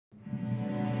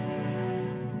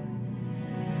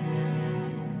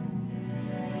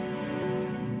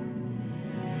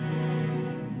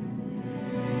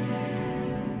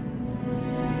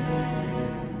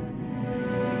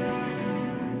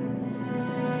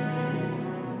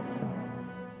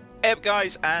Hey up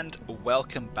guys, and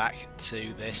welcome back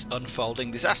to this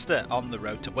unfolding disaster on the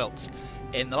road to Wiltz.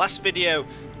 In the last video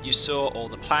you saw all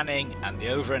the planning and the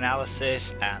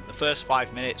over-analysis and the first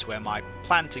 5 minutes where my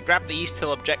plan to grab the East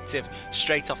Hill objective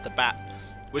straight off the bat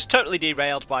was totally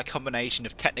derailed by a combination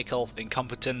of technical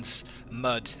incompetence,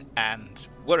 mud and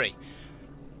worry.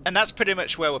 And that's pretty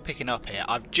much where we're picking up here.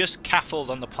 I've just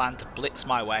caffled on the plan to blitz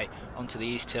my way onto the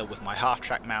East Hill with my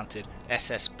half-track mounted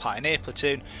SS Pioneer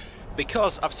platoon,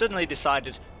 because I've suddenly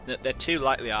decided that they're too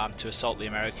lightly armed to assault the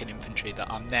American infantry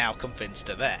that I'm now convinced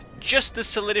are there. Just to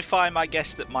solidify my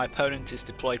guess that my opponent is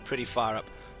deployed pretty far up,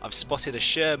 I've spotted a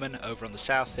Sherman over on the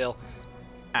South Hill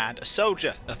and a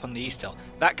soldier up on the East Hill.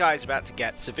 That guy's about to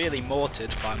get severely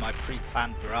mortared by my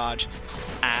pre-planned barrage,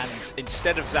 and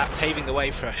instead of that paving the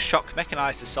way for a shock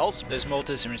mechanised assault, those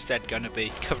mortars are instead going to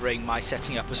be covering my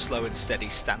setting up a slow and steady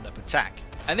stand-up attack.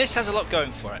 And this has a lot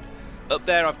going for it. Up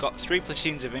there I've got 3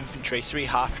 platoons of infantry, 3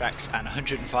 half-tracks and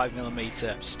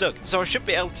 105mm Stug, so I should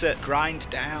be able to grind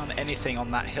down anything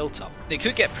on that hilltop. It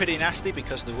could get pretty nasty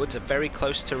because the woods are very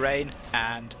close to rain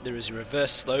and there is a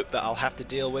reverse slope that I'll have to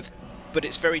deal with, but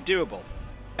it's very doable.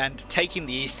 And taking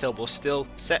the East Hill will still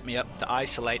set me up to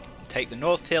isolate and take the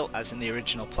North Hill as in the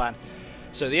original plan,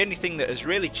 so the only thing that has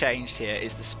really changed here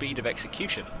is the speed of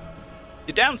execution.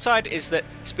 The downside is that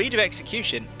speed of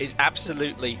execution is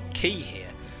absolutely key here.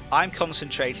 I'm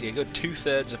concentrating a good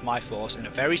 2/3 of my force in a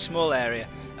very small area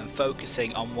and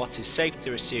focusing on what is safe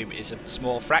to assume is a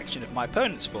small fraction of my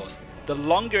opponent's force. The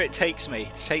longer it takes me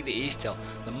to take the East Hill,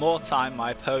 the more time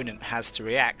my opponent has to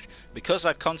react. Because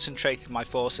I've concentrated my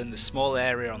force in the small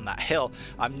area on that hill,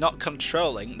 I'm not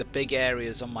controlling the big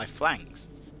areas on my flanks.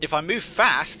 If I move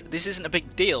fast, this isn't a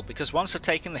big deal because once I've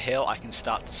taken the hill I can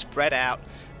start to spread out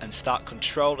and start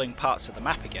controlling parts of the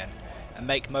map again and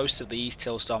make most of the East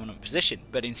Hill's dominant position.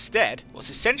 But instead, what's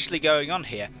essentially going on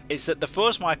here is that the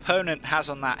force my opponent has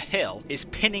on that hill is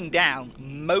pinning down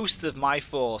most of my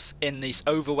force in this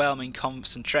overwhelming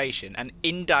concentration and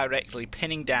indirectly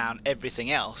pinning down everything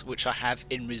else which I have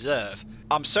in reserve.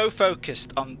 I'm so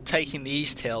focused on taking the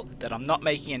East Hill that I'm not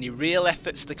making any real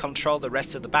efforts to control the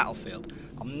rest of the battlefield.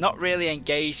 I'm not really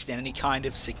engaged in any kind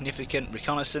of significant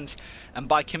reconnaissance, and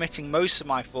by committing most of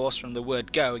my force from the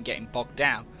word go and getting bogged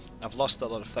down, I've lost a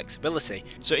lot of flexibility.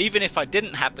 So even if I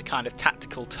didn't have the kind of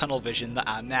tactical tunnel vision that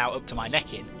I'm now up to my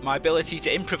neck in, my ability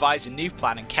to improvise a new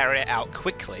plan and carry it out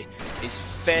quickly is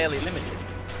fairly limited.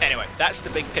 Anyway, that's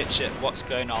the big picture of what's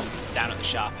going on down at the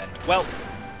sharp end. Well,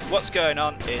 what's going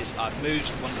on is I've moved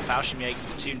one of the Fallschirmjäger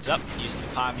platoons up using the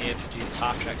Pioneer platoon's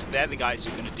half-tracks. They're the guys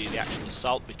who are going to do the actual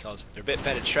assault because they're a bit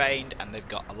better trained and they've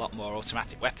got a lot more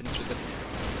automatic weapons with them.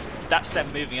 That's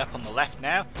them moving up on the left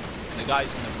now. And the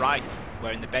guys on the right,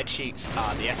 where in the bed sheets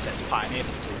are the SS Pioneer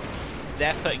platoon,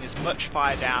 they're putting as much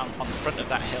fire down on the front of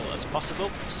that hill as possible.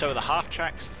 So are the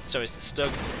half-tracks, so is the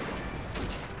Stug.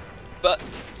 But,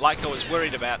 like I was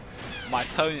worried about, my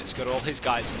opponent's got all his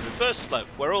guys on the reverse slope,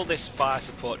 where all this fire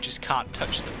support just can't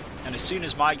touch them. And as soon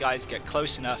as my guys get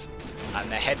close enough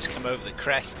and their heads come over the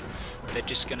crest, they're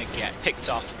just going to get picked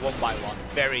off one by one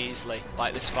very easily,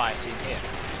 like this fire team here.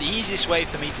 The easiest way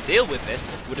for me to deal with this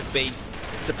would have been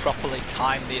to properly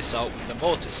time the assault with the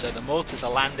mortars, so the mortars are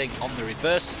landing on the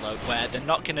reverse slope where they're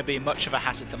not going to be much of a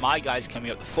hazard to my guys coming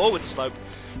up the forward slope,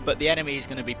 but the enemy is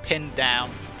going to be pinned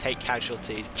down, take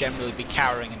casualties, generally be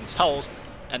cowering in his holes,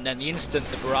 and then the instant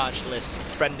the barrage lifts,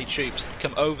 friendly troops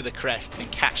come over the crest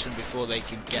and catch them before they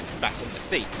can get back on their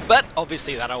feet. But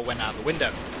obviously that all went out the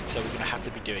window, so we're going to have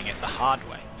to be doing it the hard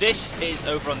way. This is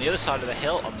over on the other side of the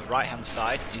hill, on the right hand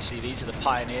side. You see these are the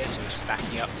Pioneers who are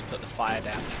stacking up to put the fire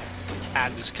down.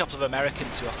 And there's a couple of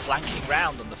Americans who are flanking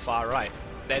round on the far right.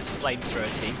 There's a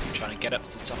flamethrower team trying to get up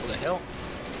to the top of the hill,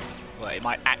 where it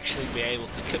might actually be able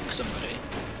to cook somebody.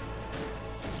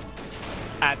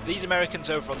 And these Americans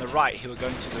over on the right who are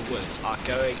going through the woods are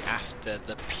going after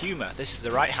the Puma. This is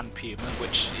the right-hand Puma,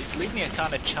 which is leading a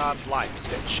kind of charmed life. It's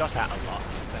getting shot at a lot.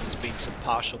 There's been some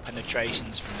partial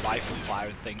penetrations from rifle fire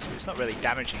and things, but it's not really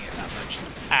damaging it that much.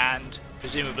 And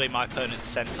presumably my opponent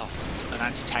sent off an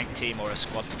anti-tank team or a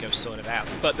squad to go sort it out.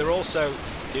 But they're also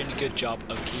doing a good job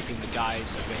of keeping the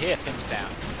guys over here pinned down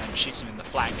and shoot them in the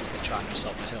flank as they try and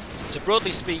assault the hill. So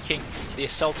broadly speaking, the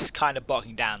assault is kind of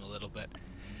bogging down a little bit.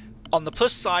 On the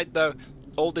plus side though,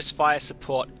 all this fire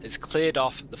support has cleared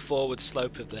off the forward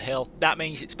slope of the hill. That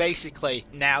means it's basically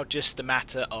now just a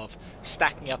matter of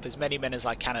stacking up as many men as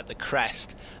I can at the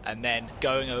crest and then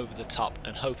going over the top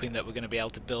and hoping that we're going to be able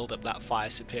to build up that fire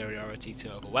superiority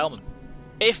to overwhelm them.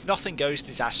 If nothing goes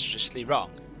disastrously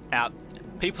wrong. Now,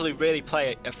 people who really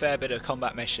play a fair bit of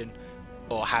combat mission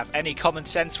or have any common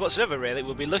sense whatsoever really,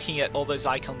 will be looking at all those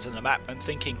icons on the map and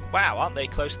thinking, wow, aren't they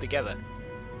close together?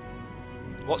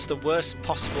 What's the worst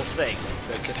possible thing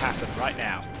that could happen right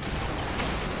now?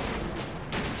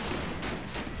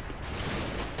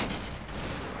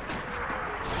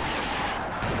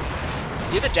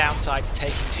 The other downside to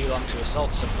taking too long to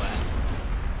assault somewhere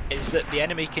is that the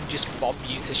enemy can just bomb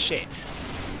you to shit.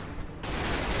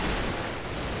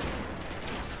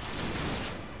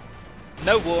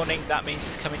 No warning, that means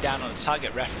it's coming down on a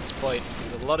target reference point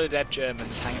with a lot of dead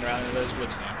Germans hanging around in those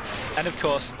woods now. And of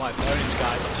course, my opponent's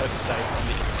guys are totally safe on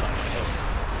the other side of the hill.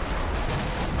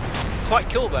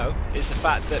 Quite cool though, is the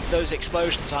fact that those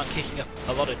explosions aren't kicking up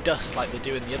a lot of dust like they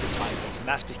do in the other titles, and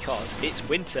that's because it's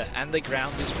winter and the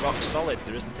ground is rock solid,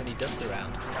 there isn't any dust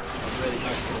around. That's a really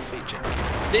nice little feature.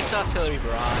 This artillery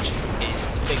barrage is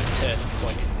the big turning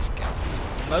point in this game.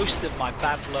 Most of my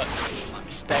bad luck, my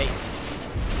mistakes,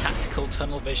 tactical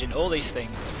tunnel vision, all these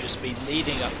things have just been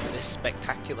leading up to this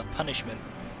spectacular punishment,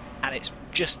 and it's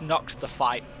just knocked the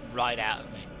fight right out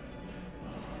of me.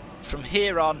 From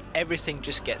here on, everything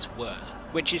just gets worse,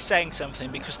 which is saying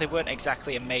something because they weren't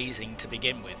exactly amazing to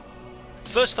begin with.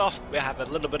 First off, we have a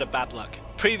little bit of bad luck.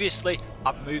 Previously,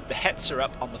 I've moved the Hetzer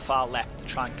up on the far left to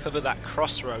try and cover that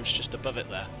crossroads just above it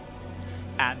there.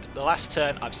 And the last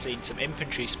turn I've seen some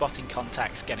infantry spotting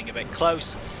contacts getting a bit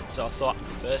close, so I thought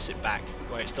I'd reverse it back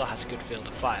where it still has a good field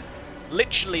of fire.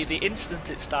 Literally the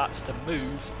instant it starts to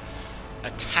move,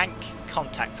 a tank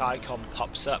contact icon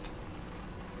pops up.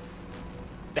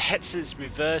 The Hetzer's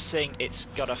reversing, it's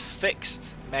got a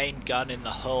fixed main gun in the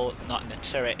hull, not in the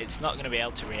turret, it's not going to be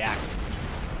able to react.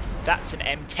 That's an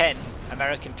M10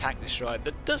 American tank destroyer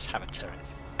that does have a turret,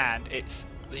 and it's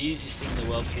the easiest thing in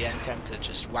the world for the M10 to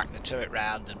just whack the turret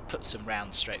round and put some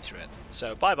rounds straight through it.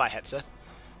 So bye bye Hetzer.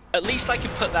 At least I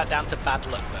can put that down to bad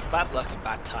luck though, bad luck and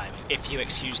bad timing, if you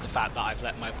excuse the fact that I've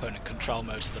let my opponent control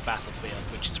most of the battlefield,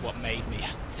 which is what made me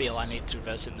feel I needed to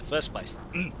reverse it in the first place.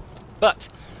 But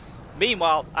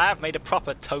meanwhile, I have made a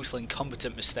proper total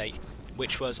incompetent mistake,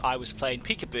 which was I was playing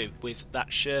peekaboo with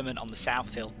that Sherman on the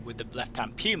south hill with the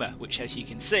left-hand Puma, which as you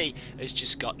can see has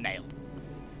just got nailed.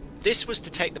 This was to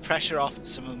take the pressure off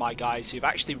some of my guys who've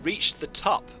actually reached the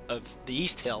top of the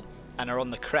east hill and are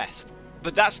on the crest.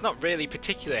 But that's not really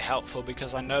particularly helpful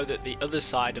because I know that the other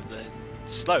side of the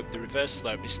slope, the reverse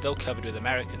slope, is still covered with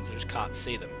Americans. I just can't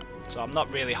see them. So I'm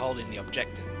not really holding the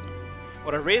objective.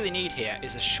 What I really need here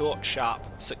is a short, sharp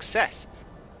success.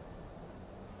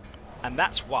 And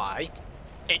that's why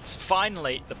it's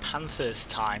finally the Panthers'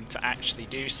 time to actually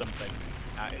do something.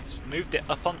 Now it's moved it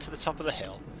up onto the top of the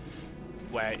hill,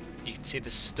 where you can see the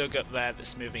Stug up there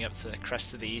that's moving up to the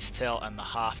crest of the east hill and the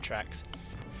half tracks.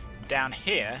 Down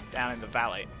here, down in the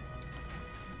valley,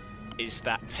 is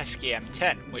that pesky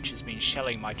M10 which has been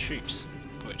shelling my troops,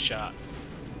 which are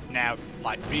now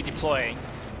like redeploying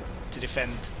to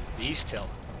defend the east hill.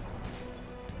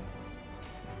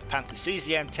 The Panther sees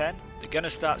the M10, the gunner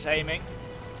starts aiming,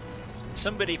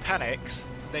 somebody panics,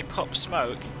 they pop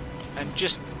smoke and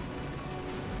just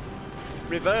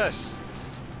reverse.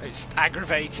 It's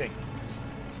aggravating.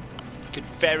 Could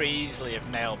very easily have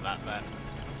nailed that there.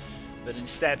 But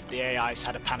instead the AI's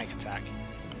had a panic attack.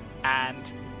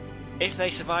 And if they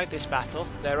survive this battle,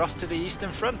 they're off to the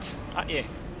Eastern Front, aren't you?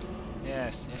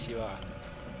 Yes, yes you are.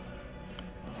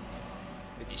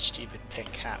 With your stupid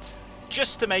pink hat.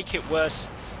 Just to make it worse,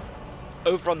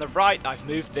 over on the right I've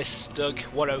moved this Stug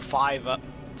 105 up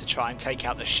to try and take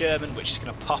out the Sherman, which is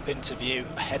going to pop into view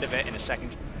ahead of it in a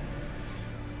second.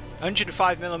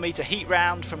 105mm heat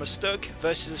round from a Stug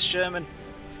versus a Sherman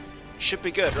should be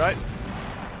good, right?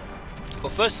 Well,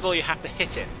 first of all you have to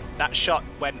hit it. That shot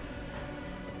went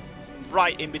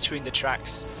right in between the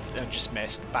tracks and just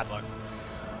missed. Bad luck.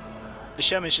 The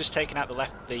Sherman's just taken out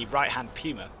the right-hand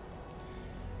Puma.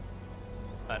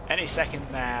 But any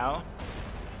second now.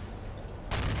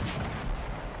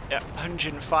 Yep,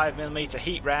 105mm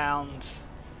heat round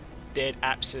did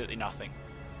absolutely nothing.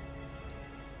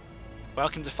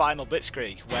 Welcome to Final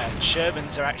Blitzkrieg, where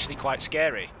Shermans are actually quite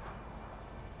scary.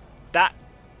 That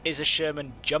is a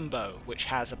Sherman Jumbo, which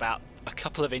has about a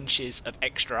couple of inches of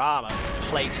extra armour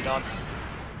plated on,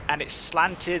 and it's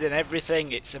slanted and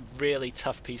everything. It's a really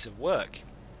tough piece of work.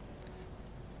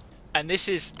 And this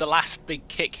is the last big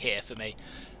kick here for me.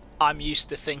 I'm used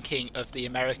to thinking of the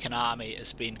American army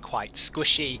as being quite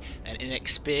squishy and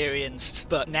inexperienced,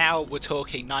 but now we're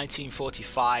talking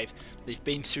 1945. They've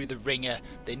been through the ringer,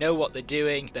 they know what they're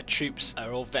doing, their troops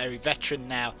are all very veteran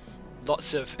now,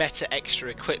 Lots of better extra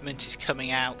equipment is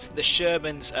coming out. The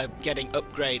Shermans are getting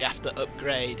upgrade after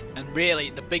upgrade, and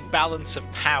really the big balance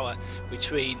of power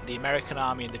between the American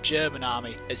army and the German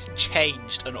army has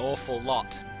changed an awful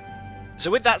lot. So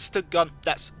with that Stug gone,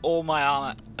 that's all my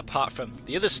armour apart from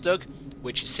the other Stug,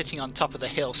 which is sitting on top of the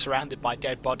hill surrounded by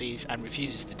dead bodies and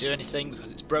refuses to do anything because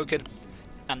it's broken,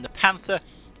 and the Panther,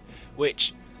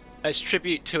 which as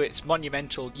tribute to its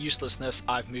monumental uselessness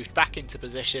I've moved back into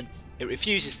position. It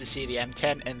refuses to see the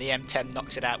M10 and the M10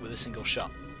 knocks it out with a single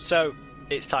shot. So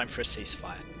it's time for a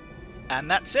ceasefire. And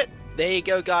that's it. There you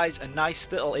go guys, a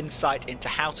nice little insight into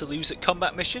how to lose a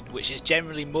combat mission, which is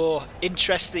generally more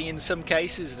interesting in some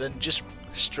cases than just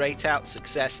straight out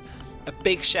success. A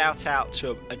big shout out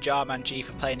to a Jarman G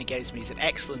for playing against me. He's an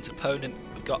excellent opponent.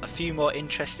 I've got a few more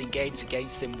interesting games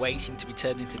against him waiting to be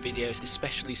turned into videos,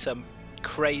 especially some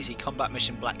crazy combat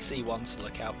mission Black Sea ones to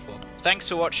look out for. Thanks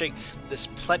for watching. There's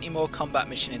plenty more combat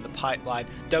mission in the pipeline.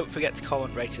 Don't forget to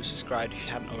comment, rate and subscribe if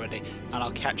you haven't already, and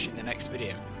I'll catch you in the next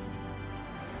video.